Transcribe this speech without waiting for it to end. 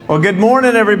Well, good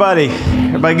morning, everybody.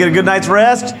 Everybody get a good night's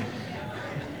rest?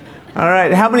 All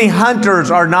right. How many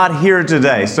hunters are not here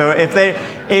today? So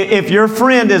if your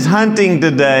friend is hunting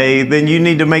today, then you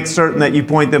need to make certain that you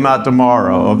point them out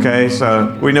tomorrow, okay?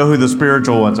 So we know who the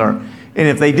spiritual ones are. And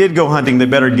if they did go hunting, they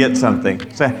better get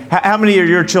something. So how many of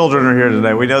your children are here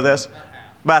today? We know this?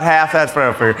 About half? That's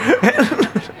fair for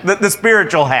you. The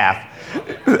spiritual half.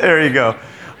 There you go.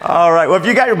 All right. Well, if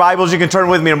you got your Bibles, you can turn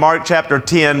with me to Mark chapter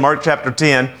 10. Mark chapter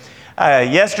 10.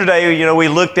 Yesterday, we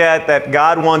looked at that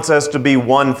God wants us to be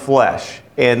one flesh.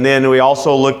 And then we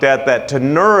also looked at that to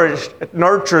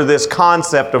nurture this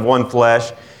concept of one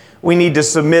flesh, we need to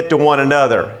submit to one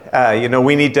another.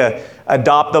 We need to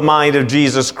adopt the mind of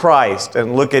Jesus Christ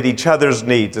and look at each other's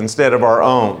needs instead of our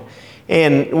own.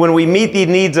 And when we meet the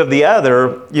needs of the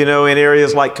other, in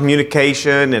areas like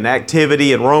communication and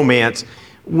activity and romance,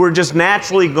 we're just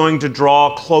naturally going to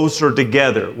draw closer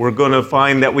together. We're going to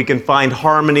find that we can find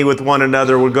harmony with one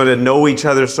another. We're going to know each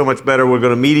other so much better. We're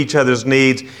going to meet each other's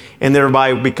needs and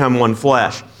thereby become one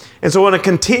flesh. And so I want to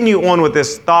continue on with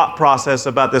this thought process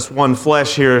about this one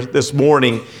flesh here this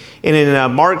morning. And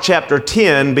in Mark chapter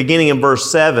 10, beginning in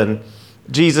verse 7,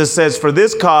 Jesus says, "For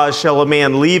this cause shall a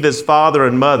man leave his father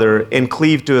and mother and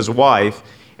cleave to his wife,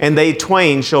 and they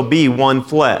twain shall be one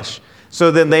flesh. So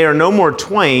then they are no more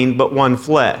twain, but one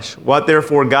flesh. What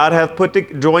therefore God hath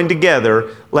joined together,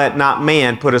 let not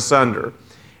man put asunder."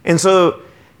 And so,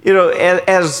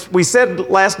 as we said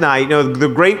last night,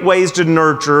 the great ways to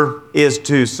nurture is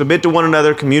to submit to one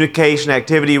another, communication,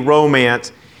 activity,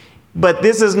 romance. But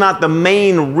this is not the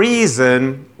main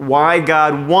reason why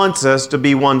God wants us to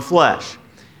be one flesh.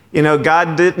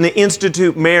 God didn't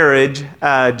institute marriage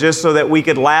just so that we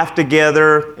could laugh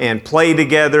together and play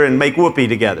together and make whoopee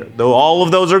together, though all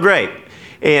of those are great.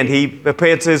 And He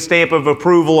puts His stamp of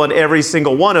approval on every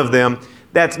single one of them.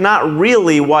 That's not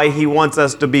really why He wants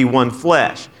us to be one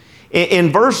flesh.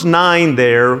 In verse 9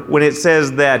 there, when it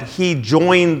says that He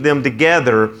joined them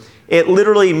together, it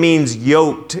literally means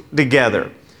yoked together.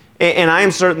 And I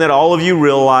am certain that all of you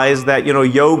realize that,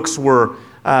 yokes were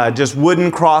just wooden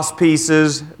cross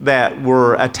pieces that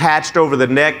were attached over the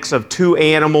necks of two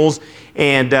animals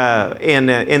and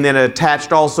then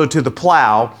attached also to the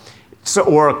plow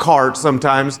or a cart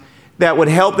sometimes that would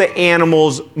help the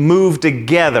animals move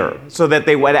together so that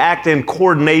they would act in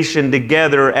coordination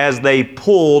together as they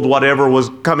pulled whatever was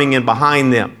coming in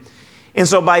behind them. And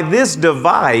so by this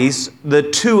device, the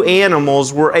two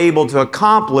animals were able to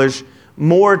accomplish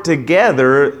more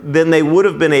together than they would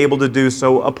have been able to do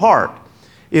so apart.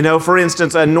 For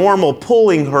instance, a normal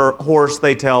pulling horse,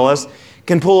 they tell us,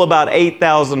 can pull about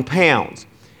 8,000 pounds.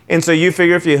 And so you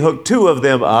figure if you hook two of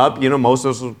them up, most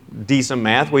of us with decent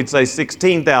math, we'd say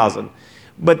 16,000.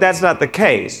 But that's not the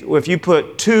case. If you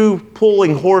put two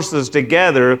pulling horses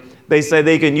together, they say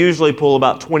they can usually pull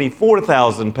about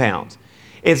 24,000 pounds.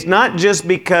 It's not just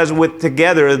because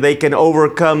together they can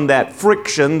overcome that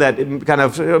friction that kind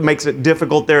of makes it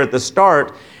difficult there at the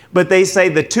start, but they say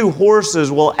the two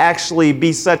horses will actually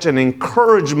be such an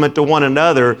encouragement to one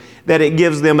another that it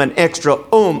gives them an extra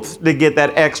oomph to get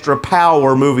that extra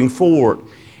power moving forward.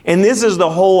 And this is the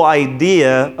whole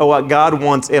idea of what God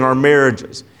wants in our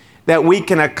marriages, that we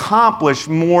can accomplish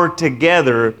more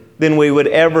together than we would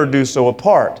ever do so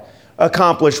apart.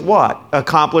 Accomplish what?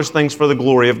 Accomplish things for the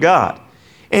glory of God.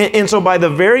 And so by the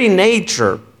very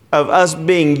nature of us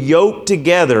being yoked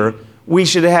together, we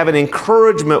should have an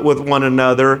encouragement with one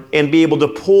another and be able to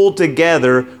pull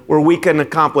together where we can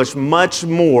accomplish much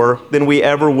more than we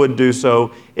ever would do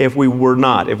so if we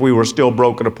were still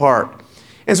broken apart.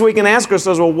 And so we can ask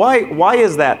ourselves, well, why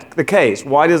is that the case?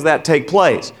 Why does that take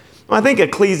place? Well, I think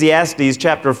Ecclesiastes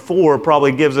chapter 4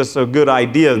 probably gives us a good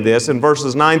idea of this. In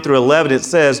verses 9 through 11, it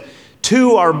says,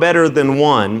 "Two are better than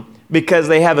one, because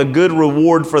they have a good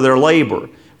reward for their labor.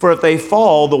 For if they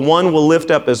fall, the one will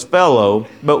lift up his fellow,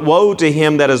 but woe to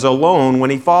him that is alone when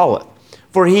he falleth.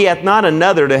 For he hath not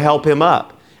another to help him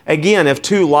up. Again, if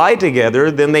two lie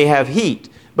together, then they have heat.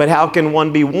 But how can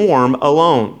one be warm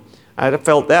alone?" I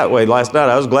felt that way last night.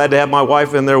 I was glad to have my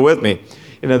wife in there with me.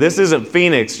 This isn't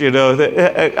Phoenix, When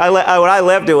I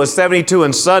left, it was 72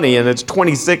 and sunny, and it's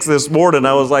 26 this morning.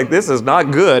 I was like, this is not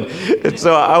good. And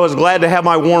so I was glad to have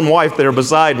my warm wife there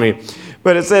beside me.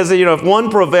 But it says that, if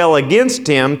one prevail against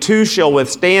him, two shall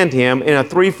withstand him, and a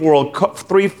threefold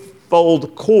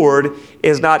cord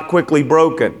is not quickly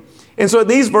broken. And so in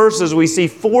these verses, we see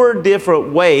four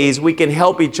different ways we can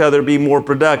help each other be more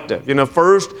productive.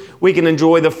 First, we can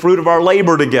enjoy the fruit of our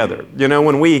labor together.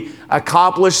 When we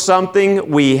accomplish something,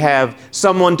 we have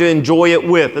someone to enjoy it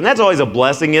with. And that's always a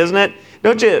blessing, isn't it?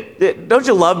 don't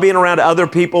you love being around other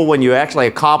people when you actually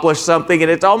accomplish something?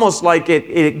 And it's almost like it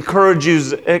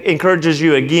encourages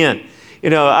you again.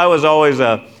 I was always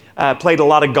played a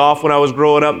lot of golf when I was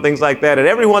growing up and things like that. And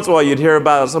every once in a while you'd hear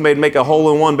about somebody make a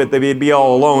hole in one, but they'd be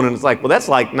all alone. And it's like, well, that's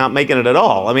like not making it at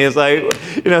all. I mean, it's like,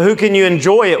 who can you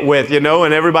enjoy it with, And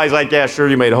everybody's like, yeah, sure,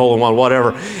 you made a hole in one,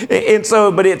 whatever. And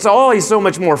so, but it's always so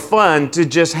much more fun to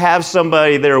just have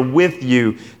somebody there with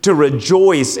you to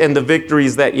rejoice in the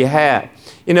victories that you have.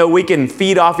 We can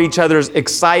feed off each other's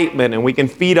excitement and we can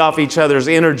feed off each other's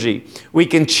energy. We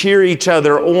can cheer each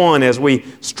other on as we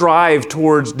strive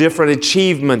towards different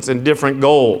achievements and different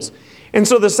goals. And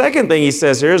so the second thing he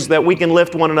says here is that we can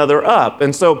lift one another up.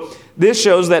 And so this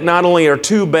shows that not only are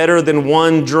two better than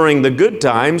one during the good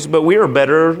times, but we are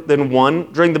better than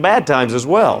one during the bad times as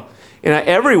well.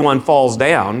 Everyone falls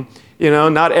down.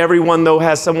 Not everyone, though,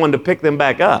 has someone to pick them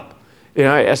back up.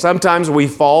 Sometimes we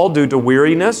fall due to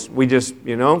weariness. We just,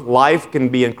 life can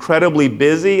be incredibly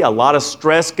busy. A lot of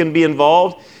stress can be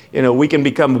involved. We can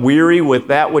become weary with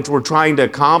that which we're trying to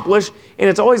accomplish. And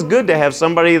it's always good to have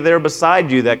somebody there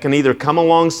beside you that can either come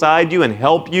alongside you and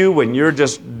help you when you're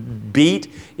just beat,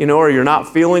 or you're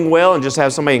not feeling well, and just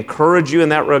have somebody encourage you in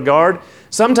that regard.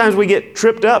 Sometimes we get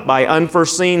tripped up by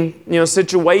unforeseen,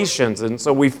 situations, and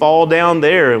so we fall down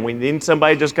there, and we need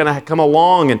somebody just kind of come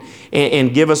along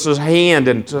and give us a hand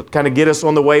and to kind of get us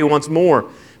on the way once more.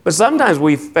 But sometimes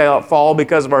we fall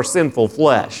because of our sinful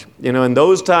flesh. In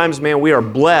those times, man, we are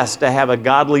blessed to have a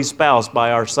godly spouse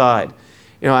by our side.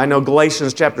 I know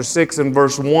Galatians chapter 6 and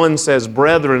verse 1 says,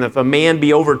 "Brethren, if a man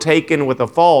be overtaken with a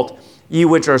fault, ye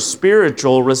which are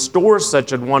spiritual, restore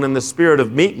such an one in the spirit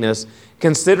of meekness,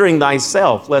 considering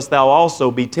thyself, lest thou also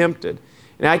be tempted."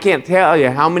 And I can't tell you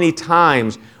how many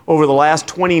times over the last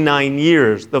 29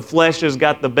 years the flesh has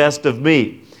got the best of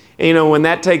me. And, when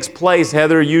that takes place,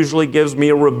 Heather usually gives me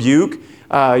a rebuke,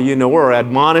 or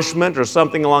admonishment or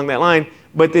something along that line.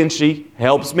 But then she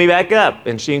helps me back up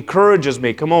and she encourages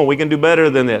me. Come on, we can do better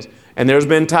than this. And there's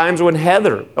been times when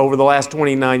Heather, over the last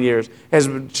 29 years,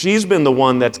 she's been the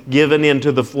one that's given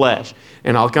into the flesh.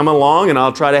 And I'll come along and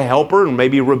I'll try to help her and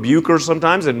maybe rebuke her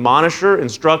sometimes, admonish her,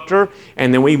 instruct her,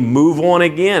 and then we move on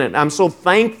again. And I'm so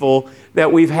thankful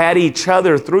that we've had each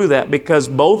other through that, because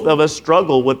both of us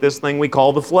struggle with this thing we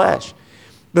call the flesh.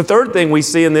 The third thing we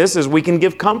see in this is we can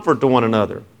give comfort to one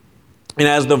another. And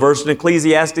as the verse in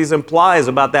Ecclesiastes implies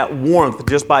about that warmth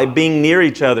just by being near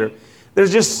each other,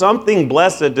 there's just something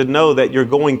blessed to know that you're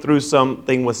going through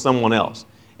something with someone else.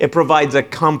 It provides a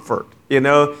comfort,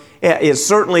 It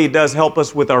certainly does help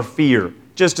us with our fear,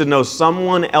 just to know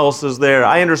someone else is there.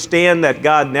 I understand that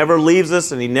God never leaves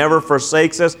us and He never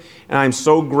forsakes us, and I'm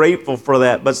so grateful for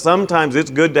that. But sometimes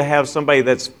it's good to have somebody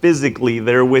that's physically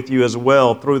there with you as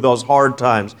well through those hard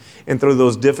times and through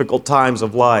those difficult times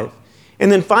of life.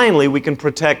 And then finally, we can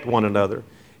protect one another.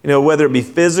 Whether it be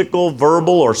physical,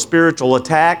 verbal, or spiritual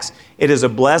attacks, it is a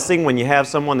blessing when you have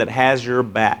someone that has your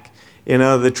back.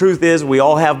 The truth is we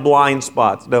all have blind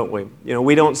spots, don't we?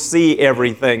 We don't see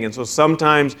everything. And so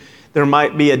sometimes there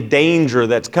might be a danger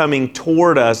that's coming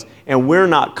toward us and we're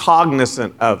not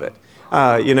cognizant of it.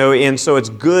 And so it's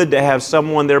good to have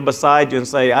someone there beside you and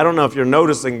say, I don't know if you're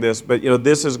noticing this, but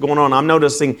this is going on. I'm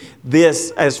noticing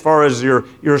this as far as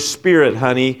your spirit,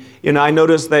 honey. I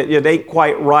noticed that it ain't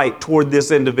quite right toward this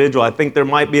individual. I think there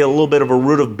might be a little bit of a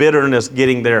root of bitterness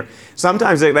getting there.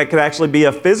 Sometimes that could actually be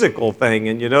a physical thing.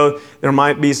 And there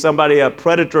might be somebody, a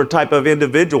predator type of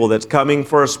individual that's coming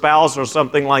for a spouse or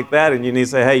something like that. And you need to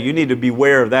say, hey, you need to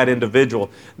beware of that individual.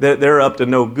 They're up to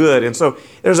no good. And so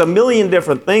there's a million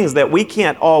different things that we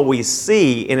can't always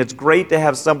see. And it's great to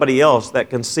have somebody else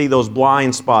that can see those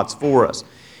blind spots for us.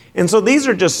 And so these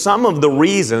are just some of the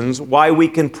reasons why we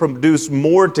can produce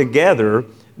more together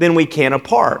than we can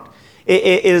apart.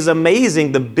 It is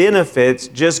amazing the benefits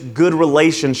just good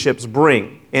relationships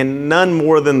bring, and none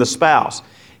more than the spouse.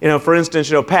 For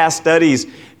instance, past studies,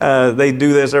 they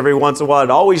do this every once in a while.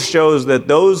 It always shows that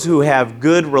those who have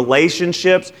good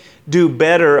relationships do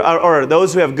better, or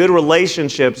those who have good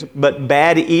relationships but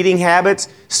bad eating habits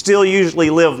still usually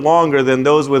live longer than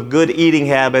those with good eating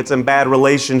habits and bad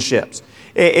relationships.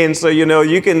 And so,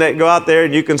 you can go out there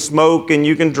and you can smoke and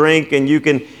you can drink and you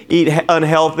can eat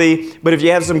unhealthy. But if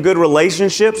you have some good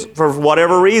relationships, for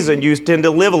whatever reason, you tend to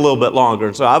live a little bit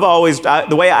longer. So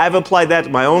the way I've applied that to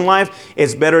my own life,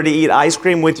 it's better to eat ice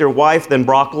cream with your wife than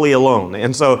broccoli alone.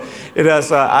 And so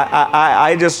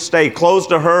I just stay close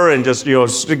to her and just,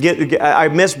 I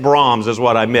miss Brahms is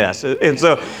what I miss. And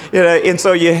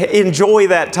so you enjoy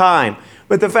that time.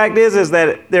 But the fact is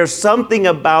that there's something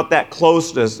about that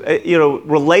closeness.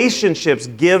 Relationships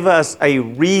give us a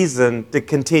reason to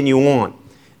continue on.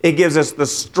 It gives us the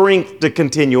strength to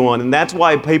continue on. And that's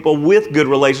why people with good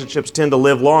relationships tend to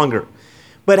live longer.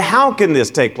 But how can this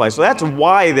take place? So that's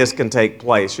why this can take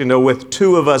place, with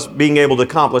two of us being able to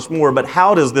accomplish more. But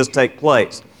how does this take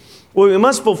place? Well, we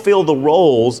must fulfill the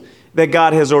roles that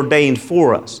God has ordained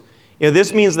for us.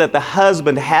 This means that the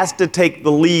husband has to take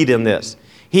the lead in this.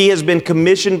 He has been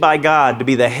commissioned by God to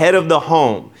be the head of the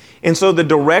home. And so the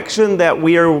direction that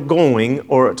we are going,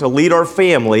 or to lead our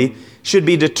family, should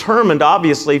be determined,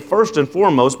 obviously, first and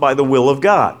foremost, by the will of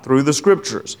God, through the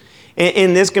Scriptures.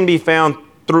 And this can be found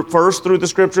first through the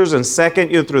Scriptures, and second,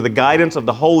 through the guidance of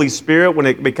the Holy Spirit when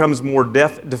it becomes more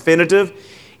definitive.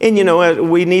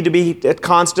 And, we need to be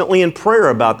constantly in prayer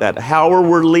about that. How are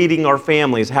we leading our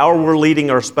families? How are we leading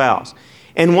our spouse?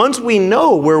 And once we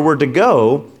know where we're to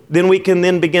go, then we can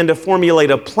then begin to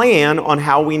formulate a plan on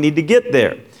how we need to get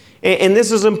there. And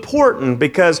this is important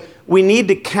because we need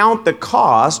to count the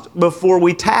cost before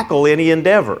we tackle any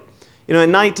endeavor. In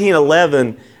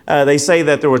 1911, they say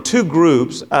that there were two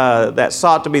groups that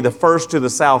sought to be the first to the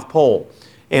South Pole.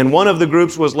 And one of the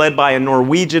groups was led by a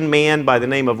Norwegian man by the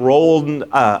name of Roald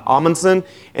Amundsen,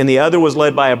 and the other was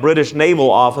led by a British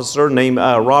naval officer named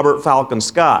Robert Falcon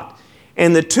Scott.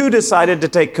 And the two decided to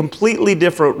take completely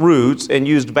different routes and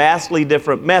used vastly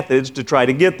different methods to try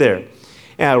to get there.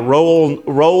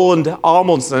 Roald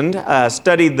Amundsen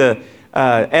studied the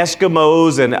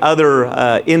Eskimos and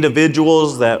other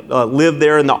individuals that lived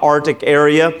there in the Arctic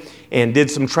area and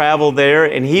did some travel there,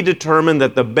 and he determined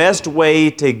that the best way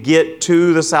to get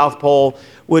to the South Pole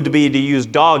would be to use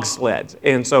dog sleds.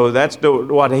 And so that's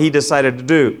what he decided to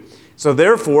do. So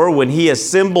therefore, when he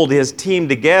assembled his team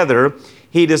together,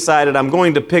 he decided, I'm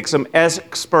going to pick some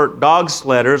expert dog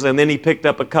sledders, and then he picked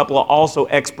up a couple of also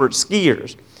expert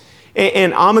skiers.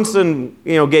 And Amundsen,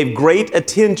 gave great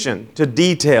attention to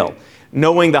detail,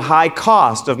 knowing the high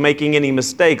cost of making any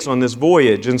mistakes on this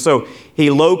voyage. And so he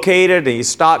located and he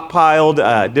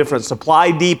stockpiled different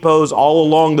supply depots all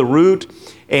along the route,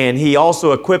 and he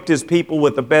also equipped his people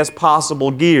with the best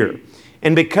possible gear.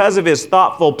 And because of his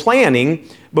thoughtful planning,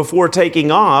 before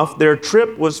taking off, their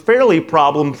trip was fairly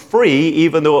problem-free,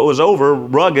 even though it was over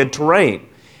rugged terrain.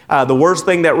 The worst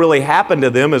thing that really happened to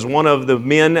them is one of the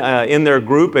men in their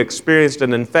group experienced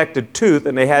an infected tooth,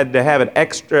 and they had to have it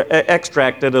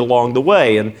extracted along the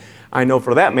way. And I know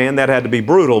for that man that had to be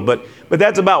brutal, but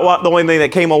that's about the only thing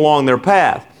that came along their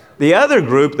path. The other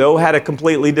group, though, had a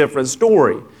completely different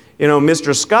story.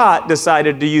 Mr. Scott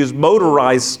decided to use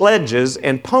motorized sledges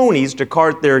and ponies to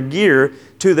cart their gear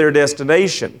to their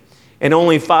destination. And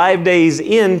only 5 days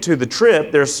into the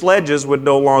trip, their sledges would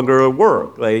no longer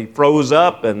work. They froze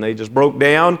up and they just broke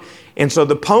down. And so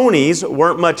the ponies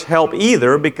weren't much help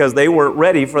either because they weren't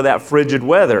ready for that frigid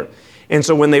weather. And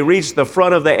so when they reached the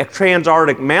front of the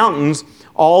Transantarctic Mountains,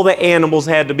 all the animals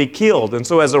had to be killed. And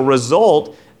so as a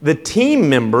result, the team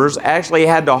members actually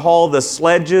had to haul the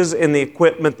sledges and the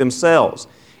equipment themselves.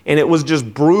 And it was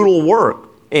just brutal work.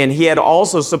 And he had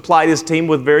also supplied his team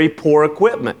with very poor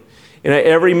equipment.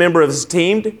 Every member of his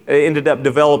team ended up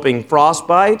developing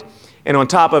frostbite, and on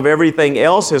top of everything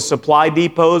else, his supply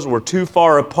depots were too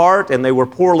far apart and they were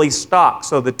poorly stocked,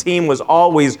 so the team was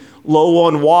always low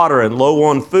on water and low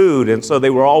on food, and so they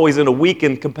were always in a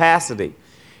weakened capacity.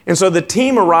 And so the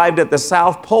team arrived at the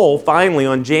South Pole finally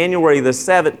on January the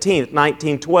 17th,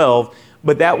 1912,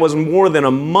 but that was more than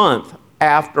a month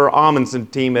after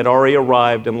Amundsen's team had already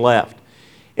arrived and left.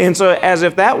 And so as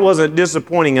if that wasn't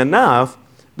disappointing enough,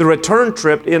 the return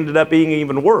trip ended up being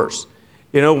even worse.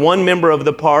 One member of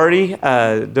the party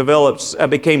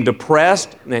became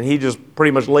depressed, and he just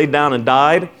pretty much laid down and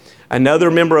died. Another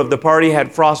member of the party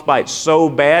had frostbite so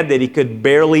bad that he could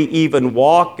barely even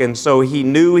walk, and so he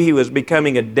knew he was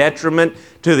becoming a detriment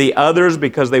to the others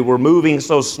because they were moving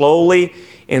so slowly.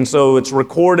 And so it's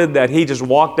recorded that he just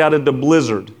walked out into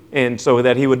blizzard, and so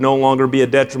that he would no longer be a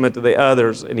detriment to the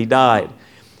others, and he died.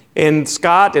 And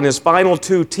Scott and his final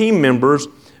two team members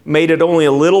made it only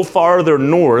a little farther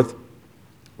north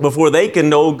before they can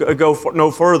go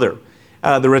no further.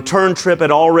 The return trip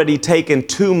had already taken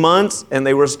 2 months, and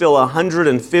they were still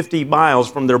 150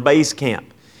 miles from their base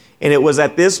camp. And it was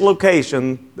at this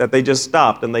location that they just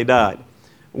stopped and they died.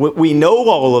 We know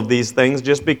all of these things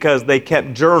just because they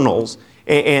kept journals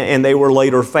and they were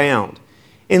later found.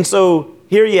 And so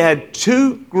here you had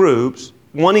two groups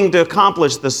wanting to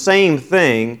accomplish the same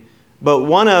thing, but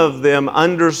one of them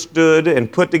understood and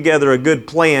put together a good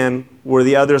plan where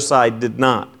the other side did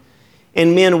not.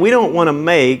 And men, we don't want to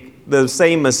make the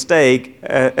same mistake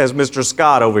as Mr.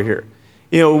 Scott over here.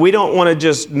 We don't want to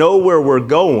just know where we're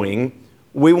going.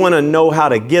 We want to know how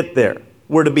to get there.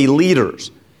 We're to be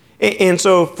leaders. And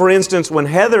so, for instance, when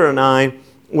Heather and I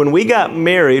when we got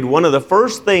married, one of the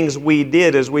first things we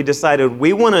did is we decided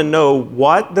we want to know,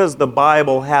 what does the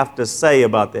Bible have to say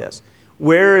about this?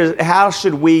 How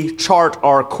should we chart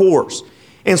our course?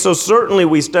 And so certainly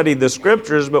we studied the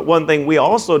scriptures, but one thing we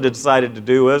also decided to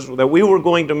do is that we were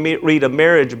going to read a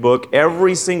marriage book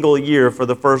every single year for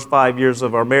the first 5 years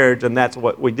of our marriage, and that's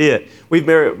what we did. We've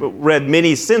read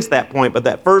many since that point, but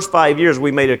that first 5 years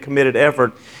we made a committed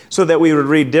effort so that we would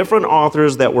read different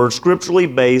authors that were scripturally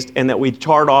based and that we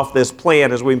chart off this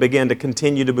plan as we began to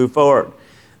continue to move forward.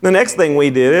 The next thing we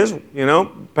did is,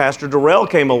 Pastor Durrell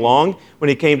came along when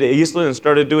he came to Eastland and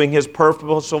started doing his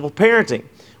purposeful parenting.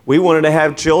 We wanted to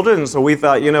have children, and so we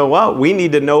thought, we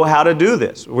need to know how to do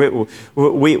this.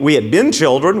 We had been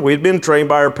children. We'd been trained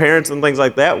by our parents and things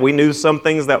like that. We knew some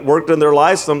things that worked in their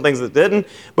lives, some things that didn't,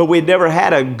 but we'd never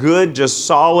had a good, just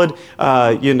solid,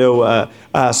 type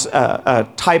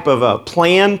of a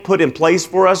plan put in place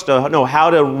for us to know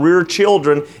how to rear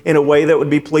children in a way that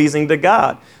would be pleasing to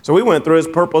God. So we went through his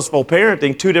purposeful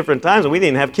parenting 2 different times, and we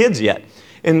didn't have kids yet.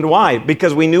 And why?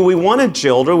 Because we knew we wanted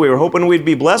children. We were hoping we'd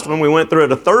be blessed when we went through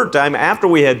it a 3rd time after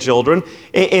we had children,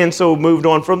 and so moved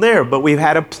on from there. But we've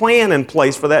had a plan in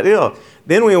place for that deal.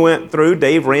 Then we went through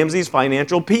Dave Ramsey's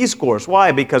Financial Peace course.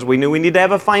 Why? Because we knew we need to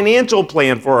have a financial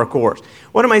plan for our course.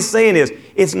 What am I saying is,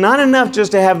 it's not enough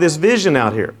just to have this vision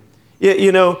out here.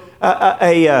 A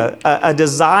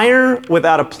desire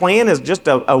without a plan is just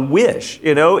a wish,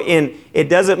 and it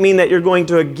doesn't mean that you're going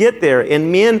to get there.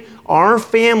 And men, our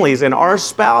families and our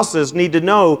spouses need to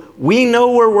know we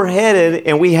know where we're headed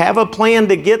and we have a plan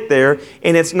to get there,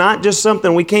 and it's not just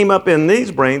something we came up in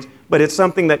these brains, but it's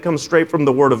something that comes straight from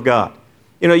the Word of God.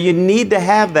 You need to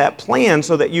have that plan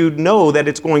so that you know that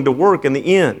it's going to work in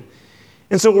the end.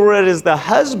 And so where it is the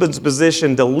husband's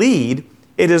position to lead,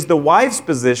 it is the wife's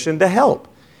position to help.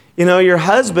 Your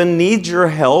husband needs your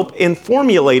help in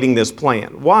formulating this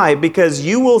plan. Why? Because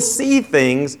you will see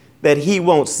things that he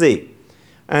won't see.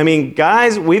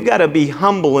 Guys, we've got to be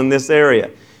humble in this area.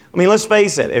 Let's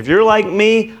face it. If you're like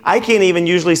me, I can't even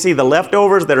usually see the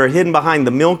leftovers that are hidden behind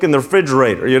the milk in the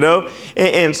refrigerator,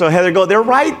 And so Heather goes, they're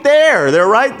right there. They're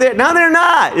right there. No, they're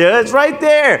not. It's right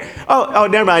there. Oh,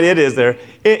 never mind. It is there.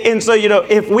 And so,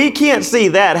 if we can't see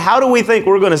that, how do we think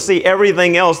we're going to see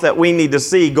everything else that we need to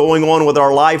see going on with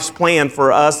our life's plan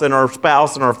for us and our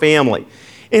spouse and our family?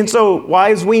 And so,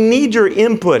 wives, we need your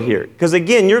input here. Because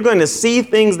again, you're going to see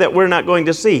things that we're not going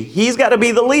to see. He's got to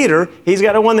be the leader. He's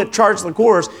got to one that charts the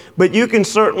course. But you can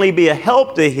certainly be a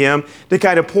help to him to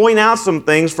kind of point out some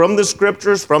things from the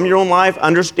scriptures, from your own life,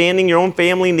 understanding your own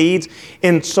family needs.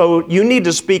 And so you need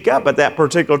to speak up at that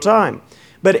particular time.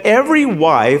 But every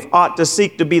wife ought to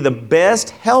seek to be the best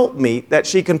helpmeet that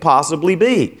she can possibly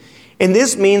be. And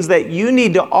this means that you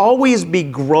need to always be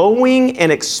growing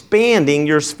and expanding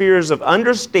your spheres of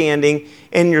understanding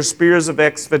and your spheres of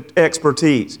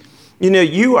expertise.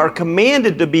 You are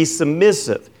commanded to be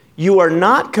submissive. You are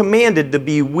not commanded to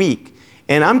be weak.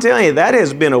 And I'm telling you, that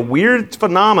has been a weird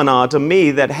phenomenon to me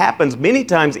that happens many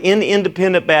times in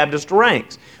independent Baptist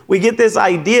ranks. We get this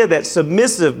idea that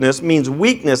submissiveness means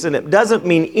weakness, and it doesn't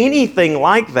mean anything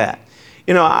like that.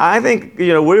 I think,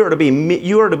 you are to be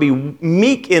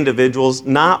meek individuals,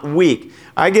 not weak.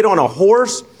 I get on a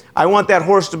horse, I want that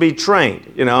horse to be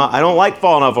trained. I don't like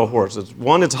falling off a horse.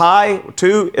 It's high.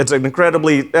 2, it's an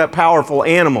incredibly powerful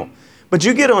animal. But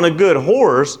you get on a good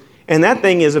horse, and that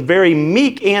thing is a very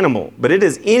meek animal, but it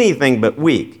is anything but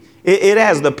weak. It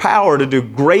has the power to do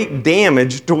great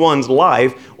damage to one's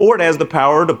life, or it has the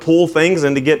power to pull things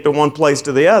and to get to one place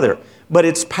to the other. But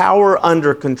it's power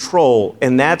under control,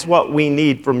 and that's what we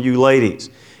need from you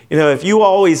ladies. If you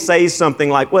always say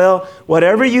something like, well,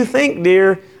 whatever you think,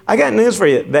 dear, I got news for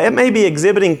you. That may be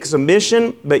exhibiting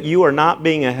submission, but you are not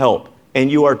being a help,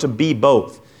 and you are to be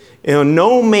both.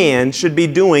 No man should be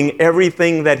doing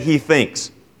everything that he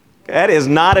thinks. That is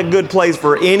not a good place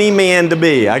for any man to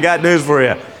be. I got news for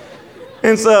you.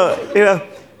 And so,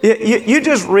 you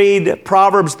just read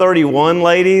Proverbs 31,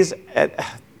 ladies.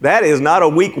 That is not a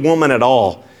weak woman at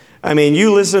all.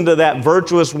 You listen to that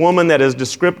virtuous woman that is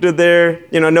described there.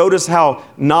 Notice how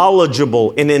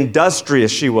knowledgeable and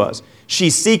industrious she was. She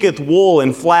seeketh wool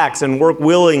and flax and work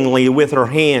willingly with her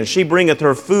hands. She bringeth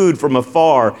her food from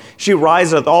afar. She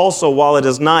riseth also while it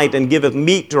is night and giveth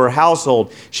meat to her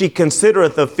household. She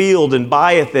considereth the field and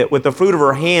buyeth it. With the fruit of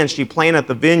her hands she planteth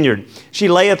the vineyard. She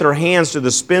layeth her hands to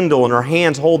the spindle, and her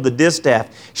hands hold the distaff.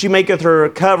 She maketh her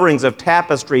coverings of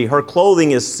tapestry. Her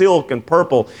clothing is silk and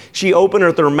purple. She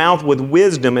openeth her mouth with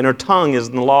wisdom, and her tongue is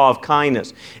in the law of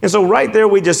kindness. And so right there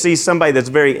we just see somebody that's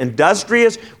very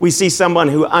industrious. We see someone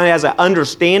who has an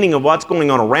understanding of what's going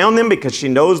on around them because she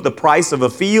knows the price of a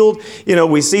field.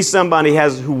 We see somebody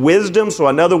has wisdom. So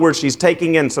in other words, she's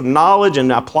taking in some knowledge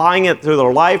and applying it to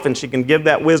their life, and she can give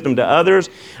that wisdom to others.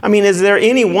 I mean, is there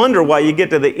any wonder why you get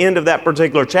to the end of that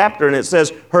particular chapter and it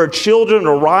says, her children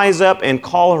will rise up and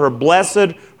call her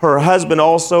blessed, her husband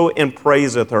also, and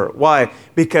praiseth her. Why?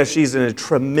 Because she's in a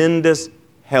tremendous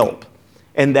help.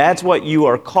 And that's what you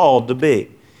are called to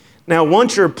be. Now,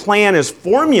 once your plan is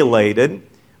formulated,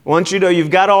 once you know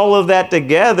you've got all of that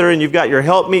together and you've got your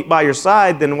helpmeet by your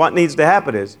side, then what needs to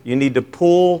happen is you need to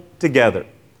pull together.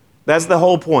 That's the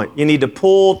whole point. You need to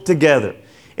pull together.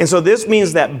 And so this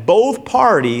means that both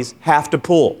parties have to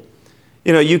pull.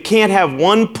 You can't have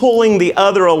one pulling the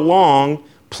other along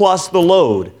plus the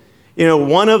load.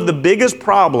 One of the biggest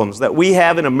problems that we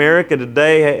have in America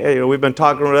today, we've been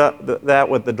talking about that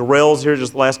with the Durrells here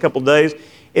just the last couple of days,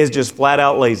 is just flat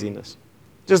out laziness.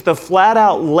 Just the flat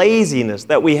out laziness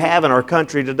that we have in our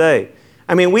country today.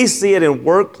 I mean, we see it in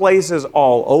workplaces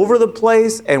all over the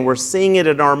place, and we're seeing it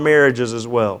in our marriages as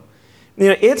well.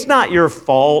 It's not your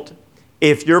fault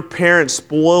if your parents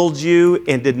spoiled you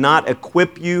and did not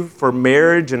equip you for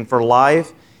marriage and for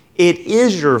life. It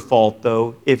is your fault,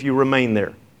 though, if you remain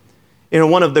there.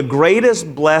 One of the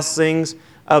greatest blessings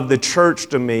of the church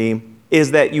to me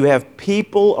is that you have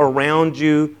people around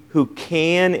you who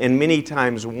can and many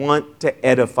times want to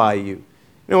edify you. You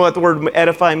know what the word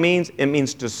edify means? It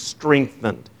means to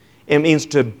strengthen. It means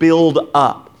to build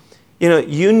up.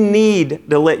 You need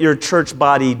to let your church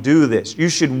body do this. You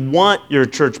should want your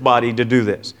church body to do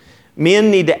this.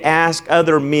 Men need to ask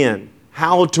other men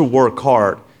how to work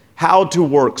hard, how to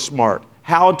work smart,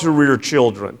 how to rear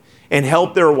children, and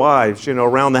help their wives,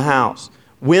 around the house.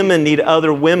 Women need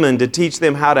other women to teach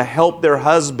them how to help their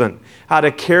husband, how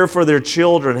to care for their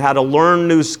children, how to learn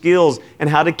new skills, and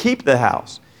how to keep the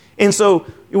house. And so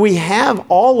we have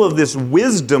all of this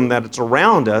wisdom that's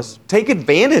around us. Take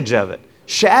advantage of it.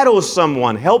 Shadow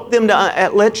someone. Help them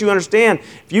to let you understand.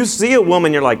 If you see a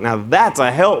woman, you're like, now that's a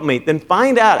helpmeet, then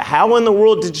find out how in the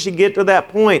world did she get to that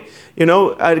point.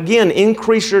 Again,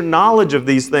 increase your knowledge of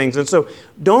these things. And so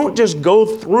don't just go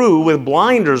through with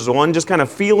blinders on, just kind of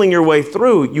feeling your way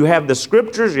through. You have the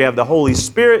Scriptures, you have the Holy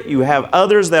Spirit, you have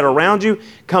others that are around you.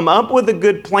 Come up with a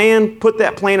good plan, put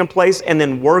that plan in place, and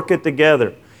then work it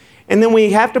together. And then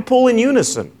we have to pull in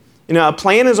unison. A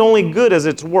plan is only good as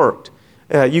it's worked.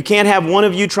 You can't have one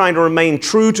of you trying to remain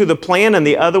true to the plan and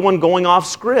the other one going off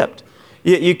script.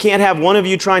 You can't have one of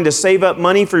you trying to save up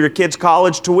money for your kid's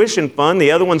college tuition fund, the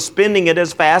other one spending it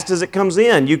as fast as it comes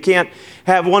in. You can't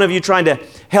have one of you trying to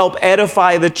help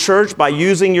edify the church by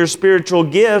using your spiritual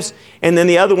gifts, and then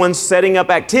the other one setting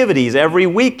up activities every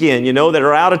weekend, that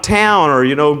are out of town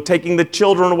or, taking the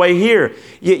children away here.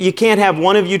 You can't have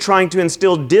one of you trying to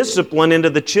instill discipline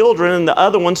into the children and the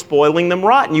other one spoiling them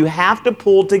rotten. You have to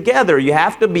pull together. You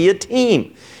have to be a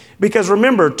team. Because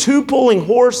remember, two pulling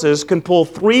horses can pull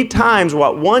 3 times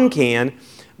what one can,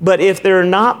 but if they're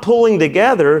not pulling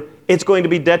together, it's going to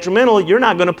be detrimental. You're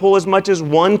not going to pull as much as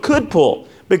one could pull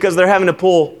because they're having to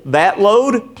pull that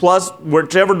load plus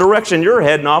whichever direction you're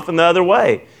heading off in the other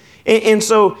way. And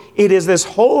so it is this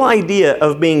whole idea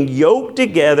of being yoked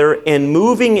together and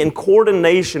moving in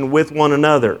coordination with one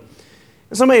another.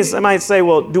 Somebody might say,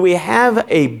 well, do we have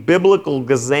a biblical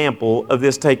example of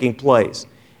this taking place?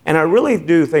 And I really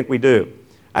do think we do.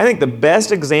 I think the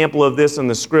best example of this in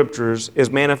the Scriptures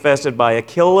is manifested by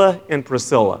Aquila and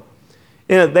Priscilla.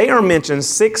 They are mentioned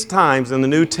 6 times in the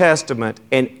New Testament,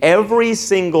 and every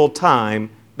single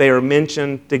time they are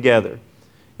mentioned together.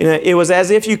 It was as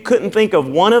if you couldn't think of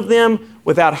one of them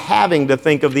without having to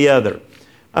think of the other.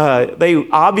 They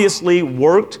obviously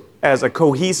worked as a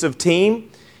cohesive team.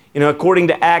 According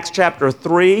to Acts chapter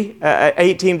 3,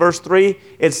 18 verse 3,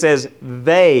 it says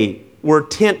they were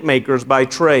tent makers by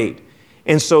trade.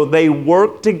 And so they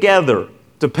worked together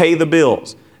to pay the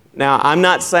bills. Now, I'm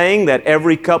not saying that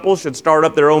every couple should start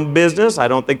up their own business. I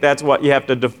don't think that's what you have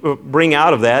to bring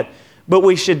out of that. But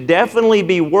we should definitely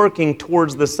be working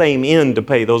towards the same end to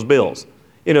pay those bills.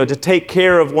 To take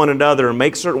care of one another and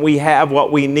make certain we have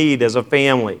what we need as a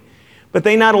family. But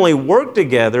they not only worked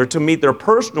together to meet their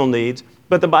personal needs,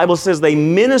 but the Bible says they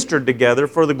ministered together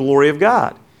for the glory of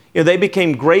God. They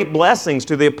became great blessings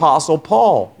to the Apostle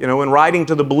Paul. In writing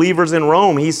to the believers in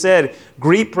Rome, he said,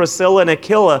 "Greet Priscilla and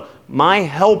Aquila, my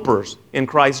helpers in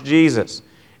Christ Jesus."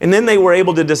 And then they were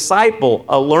able to disciple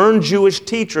a learned Jewish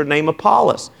teacher named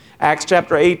Apollos. Acts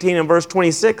chapter 18 and verse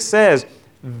 26 says,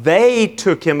 "They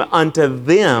took him unto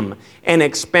them and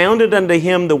expounded unto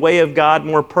him the way of God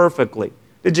more perfectly."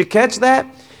 Did you catch that?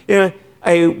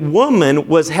 A woman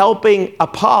was helping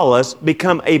Apollos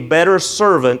become a better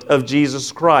servant of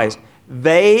Jesus Christ.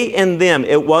 They and them.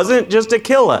 It wasn't just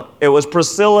Aquila. It was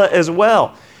Priscilla as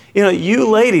well. You know, you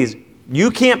ladies,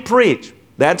 you can't preach.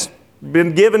 That's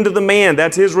been given to the man.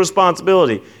 That's his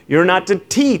responsibility. You're not to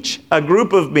teach a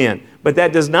group of men. But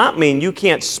that does not mean you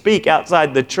can't speak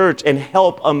outside the church and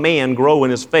help a man grow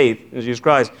in his faith in Jesus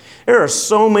Christ. There are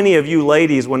so many of you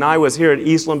ladies, when I was here at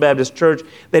Eastland Baptist Church,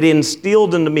 that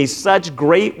instilled into me such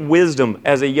great wisdom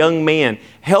as a young man,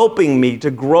 helping me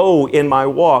to grow in my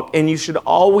walk, and you should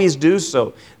always do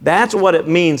so. That's what it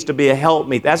means to be a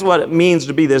helpmeet. That's what it means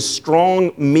to be this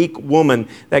strong, meek woman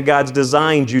that God's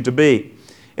designed you to be.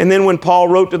 And then when Paul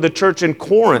wrote to the church in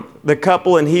Corinth, the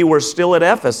couple and he were still at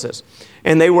Ephesus.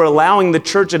 And they were allowing the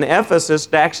church in Ephesus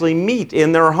to actually meet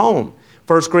in their home.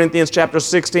 1 Corinthians chapter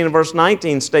 16 and verse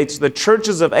 19 states, the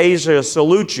churches of Asia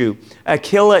salute you.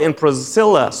 Aquila and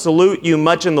Priscilla salute you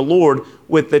much in the Lord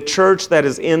with the church that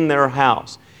is in their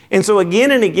house. And so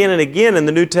again and again and again in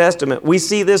the New Testament, we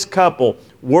see this couple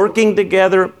working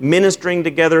together, ministering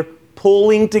together,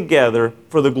 pulling together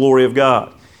for the glory of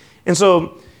God. And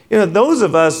so, you know, those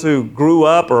of us who grew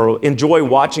up or enjoy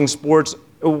watching sports,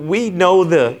 we know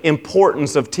the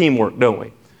importance of teamwork, don't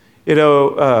we? You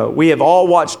know, we have all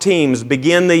watched teams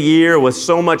begin the year with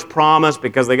so much promise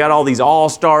because they got all these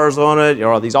all-stars on it,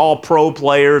 or these all-pro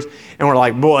players, and we're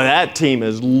like, boy, that team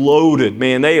is loaded,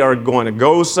 man. They are going to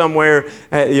go somewhere.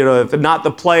 You know, if not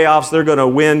the playoffs, they're going to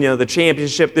win, you know, the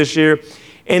championship this year.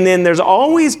 And then there's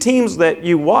always teams that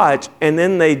you watch, and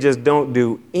then they just don't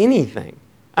do anything.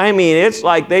 I mean, it's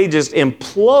like they just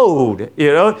implode,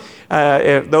 you know.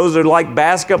 If those are like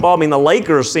basketball, I mean, the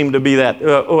Lakers seem to be that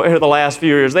over the last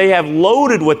few years. They have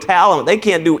loaded with talent. They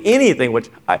can't do anything, which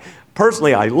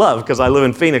personally I love because I live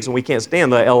in Phoenix and we can't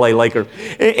stand the L.A. Lakers.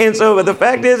 And so, but the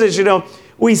fact is, you know,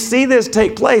 we see this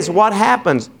take place. What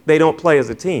happens? They don't play as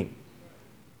a team.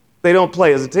 They don't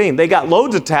play as a team. They got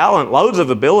loads of talent, loads of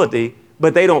ability,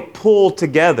 but they don't pull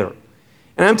together.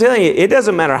 And I'm telling you, it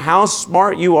doesn't matter how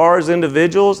smart you are as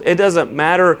individuals. It doesn't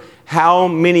matter how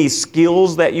many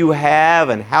skills that you have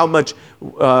and how much,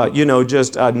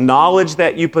 knowledge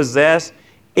that you possess.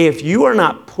 If you are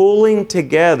not pulling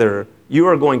together, you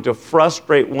are going to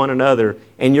frustrate one another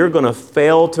and you're going to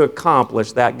fail to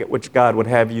accomplish that which God would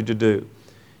have you to do.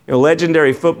 You know,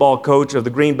 legendary football coach of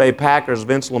the Green Bay Packers,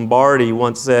 Vince Lombardi,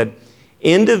 once said,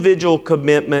 individual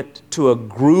commitment to a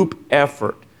group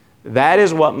effort, that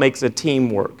is what makes a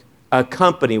team work, a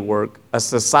company work, a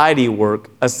society work,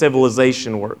 a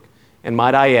civilization work. And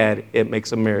might I add, it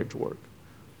makes a marriage work.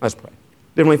 Let's pray.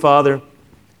 Heavenly Father,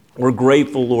 we're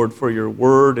grateful, Lord, for your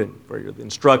word and for the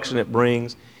instruction it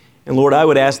brings. And Lord, I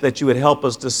would ask that you would help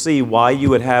us to see why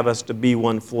you would have us to be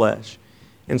one flesh.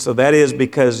 And so that is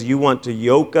because you want to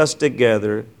yoke us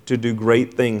together to do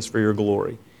great things for your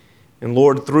glory. And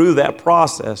Lord, through that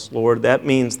process, Lord, that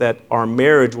means that our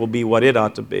marriage will be what it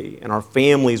ought to be, and our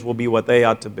families will be what they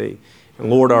ought to be. And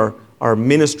Lord, our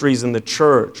ministries in the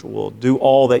church will do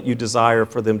all that you desire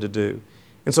for them to do.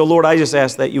 And so, Lord, I just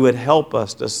ask that you would help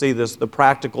us to see the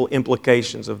practical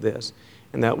implications of this,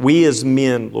 and that we as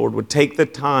men, Lord, would take the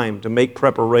time to make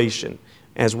preparation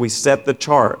as we set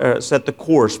the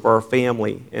course for our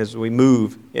family as we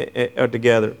move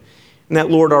together. And that,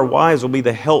 Lord, our wives will be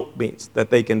the helpmeets that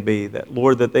they can be. That,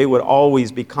 Lord, that they would always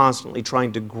be constantly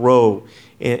trying to grow,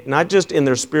 not just in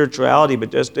their spirituality, but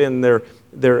just in their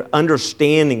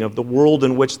understanding of the world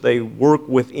in which they work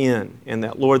within. And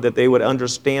that, Lord, that they would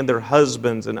understand their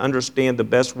husbands and understand the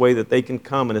best way that they can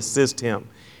come and assist him.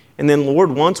 And then,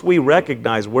 Lord, once we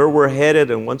recognize where we're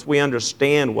headed and once we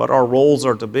understand what our roles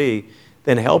are to be,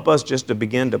 then help us just to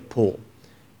begin to pull.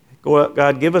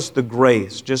 God, give us the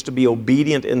grace just to be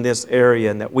obedient in this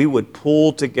area and that we would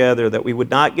pull together, that we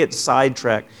would not get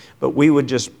sidetracked, but we would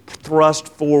just thrust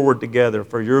forward together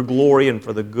for your glory and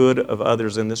for the good of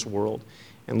others in this world.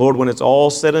 And Lord, when it's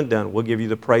all said and done, we'll give you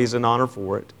the praise and honor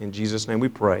for it. In Jesus' name we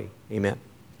pray. Amen.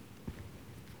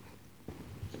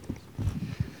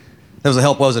 That was a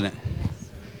help, wasn't it?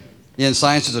 In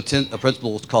science, there's a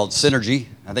principle called synergy.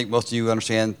 I think most of you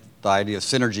understand the idea of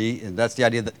synergy, and that's the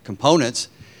idea that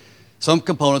some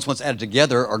components, once added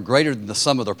together, are greater than the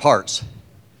sum of their parts.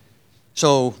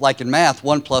 So, like in math,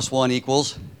 1 + 1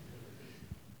 equals,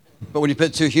 but when you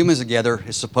put two humans together,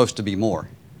 it's supposed to be more.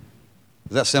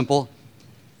 Is that simple?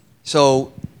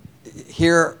 So,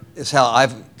 here is how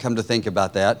I've come to think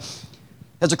about that.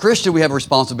 As a Christian, we have a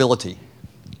responsibility.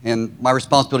 And my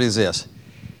responsibility is this,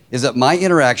 is that my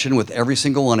interaction with every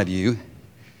single one of you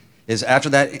is after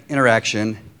that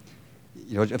interaction,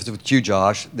 you know, if it's with you,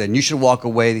 Josh, then you should walk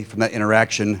away from that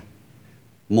interaction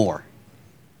more,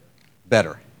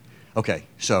 better. Okay,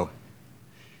 so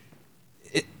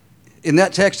in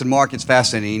that text in Mark, it's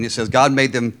fascinating. It says God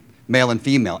made male and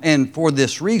female. And for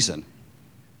this reason,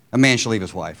 a man shall leave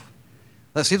his wife.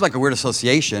 That seems like a weird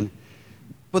association,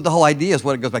 but the whole idea is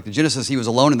what it goes back to Genesis. He was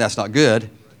alone, and that's not good.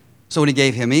 So when he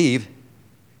gave him Eve,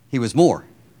 he was more.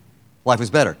 Life was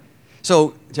better.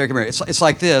 So, Terry, come here. It's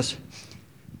like this.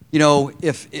 You know,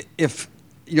 if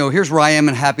here's where I am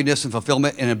in happiness and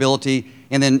fulfillment and ability,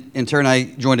 and then in turn I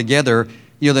join together,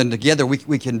 then together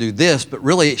we can do this, but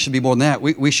really it should be more than that.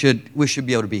 We should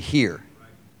be able to be here.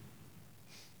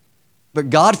 But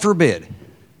God forbid,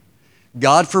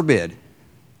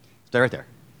 stay right there,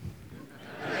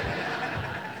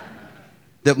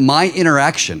 that my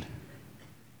interaction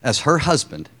as her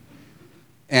husband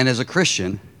and as a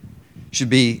Christian should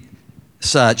be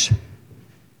such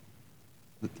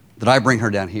that I bring her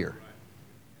down here.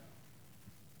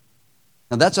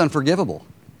 Now that's unforgivable.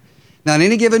 Now on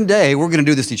any given day, we're going to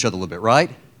do this to each other a little bit, right?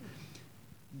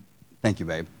 Thank you,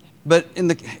 babe. But in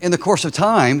the course of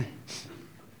time,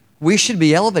 we should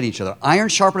be elevating each other. Iron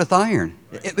sharpeneth iron.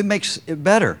 It makes it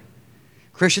better.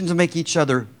 Christians make each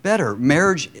other better.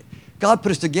 Marriage, God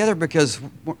put us together because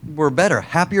we're better,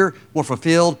 happier, more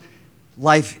fulfilled.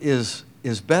 Life is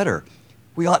better.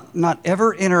 We ought not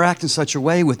ever interact in such a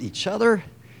way with each other,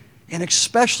 and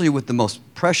especially with the most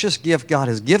precious gift God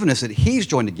has given us that He's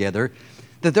joined together,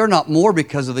 that they're not more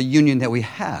because of the union that we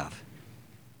have.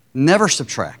 Never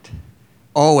subtract.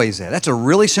 Always add. That's a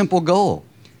really simple goal.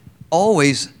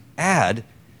 Always add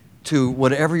to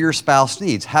whatever your spouse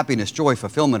needs. Happiness, joy,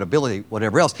 fulfillment, ability,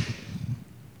 whatever else.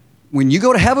 When you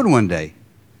go to heaven one day,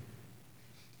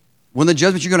 one of the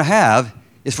judgments you're going to have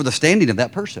is for the standing of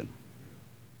that person.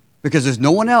 Because there's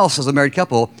no one else as a married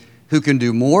couple who can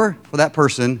do more for that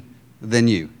person than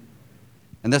you.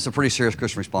 And that's a pretty serious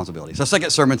Christian responsibility. So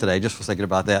second sermon today, just was thinking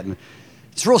about that. And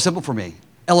it's real simple for me.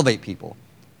 Elevate people.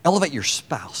 Elevate your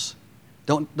spouse.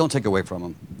 Don't take away from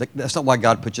them. That's not why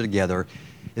God put you together,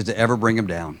 is to ever bring them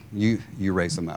down. You raise them up.